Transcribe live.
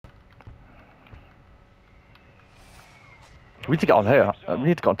We need to get on here. We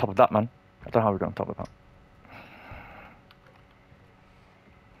need to get on top of that, man. I don't know how we get on top of that.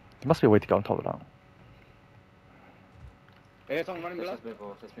 There must be a way to get on top of that. Hey, someone running below. Let's move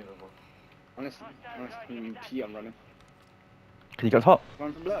over. Honest P, I'm running. Can you get on top?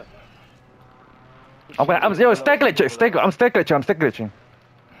 Run from below. Yo, stair glitch it. I'm stair glitching.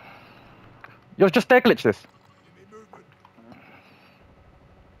 Yo, just stair glitch this.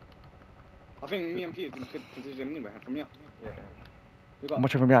 I think me and P is in a good position anyway, from here. Yeah. I'm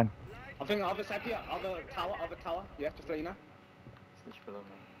watching from behind. I think other side here, other tower. Yeah, just let you know. Switch below me.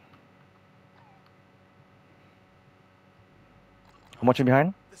 I'm watching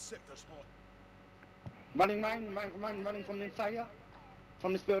behind. Running from the inside here.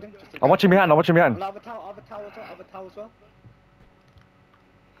 From this building. I'm watching behind. Other tower as well.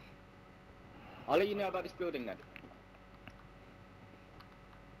 I'll let you know about this building then.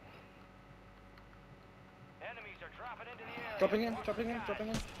 Enemies are dropping into the area. Dropping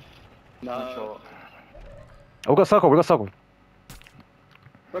in. No. Sure. Oh, we got circle.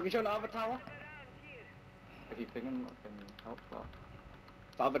 Broken show the other tower. If you ping him, I can help. But...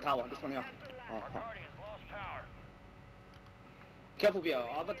 The other tower, this one here. Oh. Guardians lost power. Careful, Via.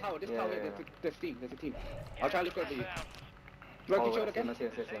 Other tower, this tower here, there's a team. I'll try to look over you. Broken shield again.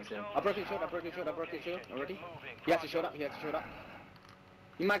 I broke his shield already. He has to shield up.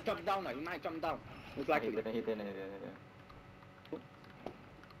 He might jump down now. It's likely. He didn't.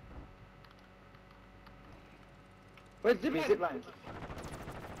 Where's zip line?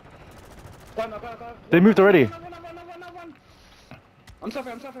 Go. They moved already. Run. I'm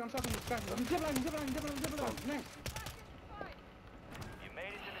suffering. Zip line. Nice. You made it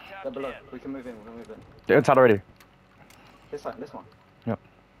to the top They're below. 10. We can move in. They're inside already. This one. Yep.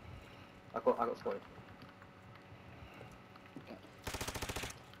 I got spotted.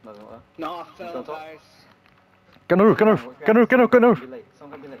 Nothing like that. No, I fell, guys. Get on the roof. Be late.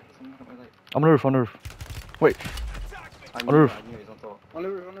 Someone be late. I'm on the roof. Wait. I On the roof. knew he was on top. On the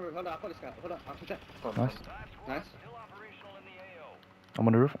roof. Hold on, I got this guy. Hold on, I can check. Nice. Nice. Still operational in the AO. I'm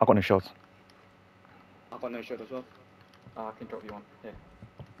on the roof. I got no shots. I got no shield as well. I can drop you one. Here.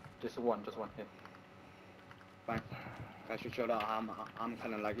 Just one. Here. Fine. I should show that I'm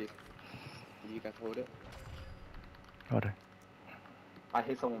kind of laggy. You guys hold it. Got it. I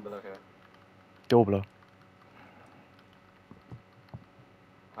hit someone below here. They're all below.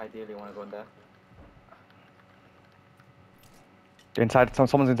 Ideally, want to go in there. They're inside.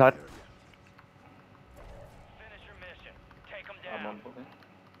 Someone's inside. Finish your mission. Take them I'm down. on top.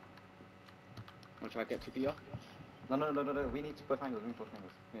 I'll try to get to Via. No. We need both angles.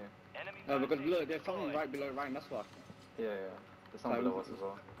 Yeah. Enemy Because below, there's someone right below Ryan, that's why. Yeah. There's someone below us as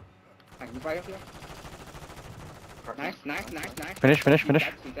well. I can fire up here. Nice. Finish. He's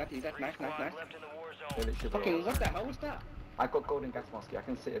dead. Nice. left in the war zone. They're literally Fucking, below us. what the hell was that? I got golden gas mask. I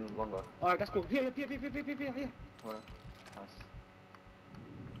can sit in longer. Alright, that's cool. Here. Well, nice.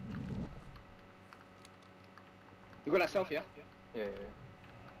 You got that selfie, yeah? Yeah.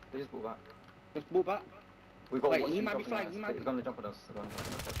 They just brought back. Just move back. We got Wait, one he team might be jumping flying, at us. he might He's be- gonna jump on us. Watch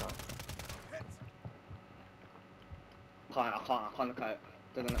out. I can't look at it.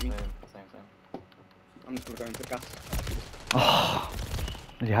 Doesn't let me. Same. I'm just gonna go into gas. Oh,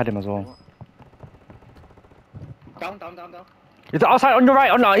 he had him as well. Down. He's outside on your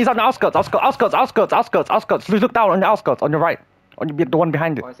right. Oh no, he's on the outskirts. Outskirts. Look down on the outskirts. On your right. The one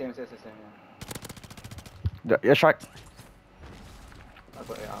behind it. Oh, I see him, yeah. Yeah, strike. I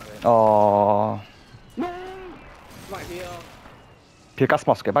got it out there. Oh. No! Right here. Get gas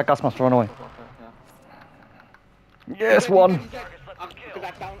mask. Get back gas mask. Run away. Yeah. Yes, one.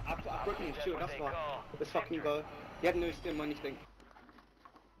 Because I broke his shield, that's why. Let's fucking go. He had no stim or anything.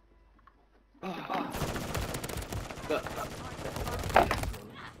 Look.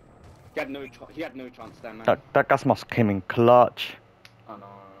 He had no chance there, man. That gas mask came in clutch. Oh no.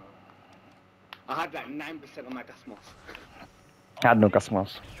 I had like 9% on my gas mask. I had no gas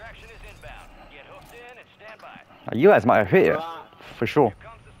mask. Extraction is inbound. Get hooked in and stand by. You guys might have hit it. For sure. Here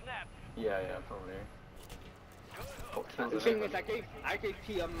comes the snap. Yeah, probably. The thing is, I gave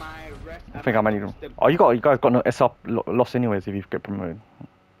P on my rest. I think I might need them. Oh, you guys got no SR loss anyways if you get promoted.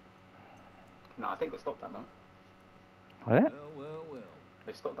 No, I think they stopped that, man. Oh, yeah?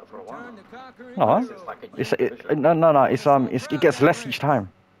 They stopped that for a while. No, It's like a year. no. It gets less each time.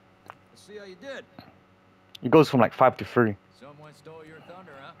 Let's see how you did. It goes from like 5 to 3. Someone stole your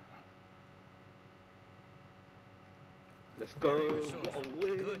thunder, huh? Let's go. What a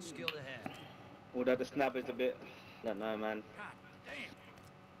win. Good skill to have. Although the snap is a bit. I don't know, man. God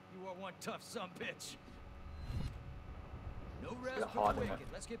damn. You are one tough son bitch. No rest bit for hard, the isn't it?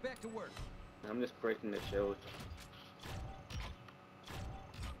 wicked. Let's get back to work. I'm just breaking the shield.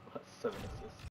 7 assists.